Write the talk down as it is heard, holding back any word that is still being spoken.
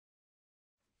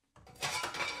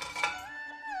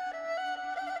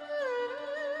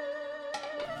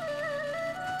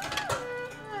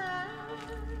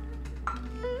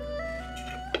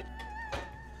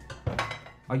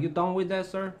Are you done with that,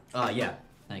 sir? Yeah.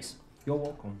 Thanks. You're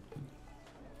welcome.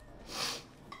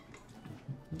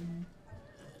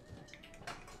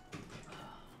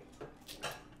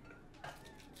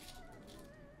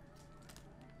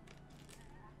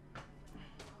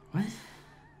 What?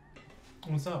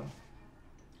 What's up?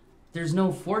 There's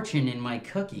no fortune in my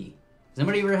cookie. Has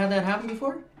anybody ever had that happen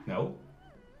before? No.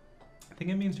 I think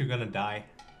it means you're gonna die.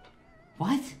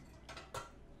 What?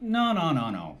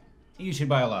 No. You should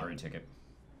buy a lottery ticket.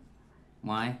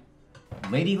 Why?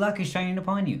 Lady Luck is shining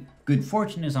upon you. Good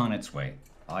fortune is on its way.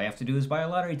 All you have to do is buy a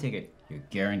lottery ticket. You're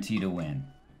guaranteed to win.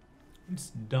 It's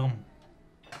dumb.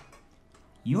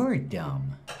 You're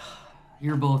dumb.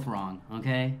 You're both wrong,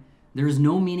 okay? There's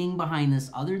no meaning behind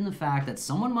this other than the fact that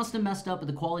someone must have messed up at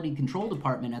the quality control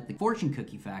department at the fortune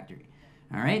cookie factory.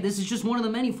 Alright, this is just one of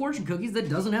the many fortune cookies that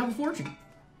doesn't have a fortune.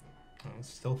 I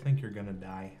still think you're gonna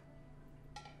die.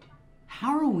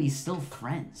 How are we still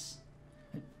friends?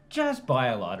 Just buy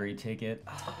a lottery ticket.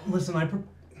 Listen, I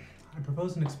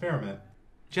propose an experiment.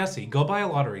 Jesse, go buy a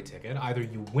lottery ticket. Either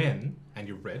you win and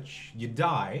you're rich, you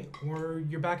die, or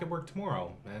you're back at work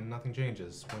tomorrow and nothing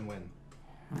changes. Win-win.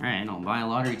 Alright, I'll buy a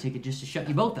lottery ticket just to shut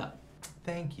you both up.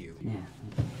 Thank you. Yeah.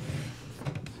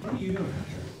 What are you doing?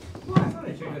 Well, I thought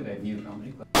I checked out that new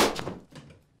company.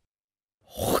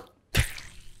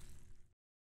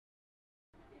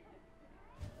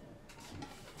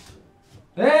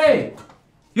 Hey!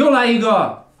 又来一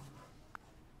个!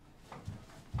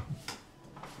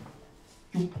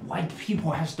 You white people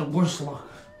has the worst luck.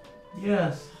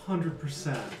 Yes,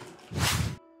 100%.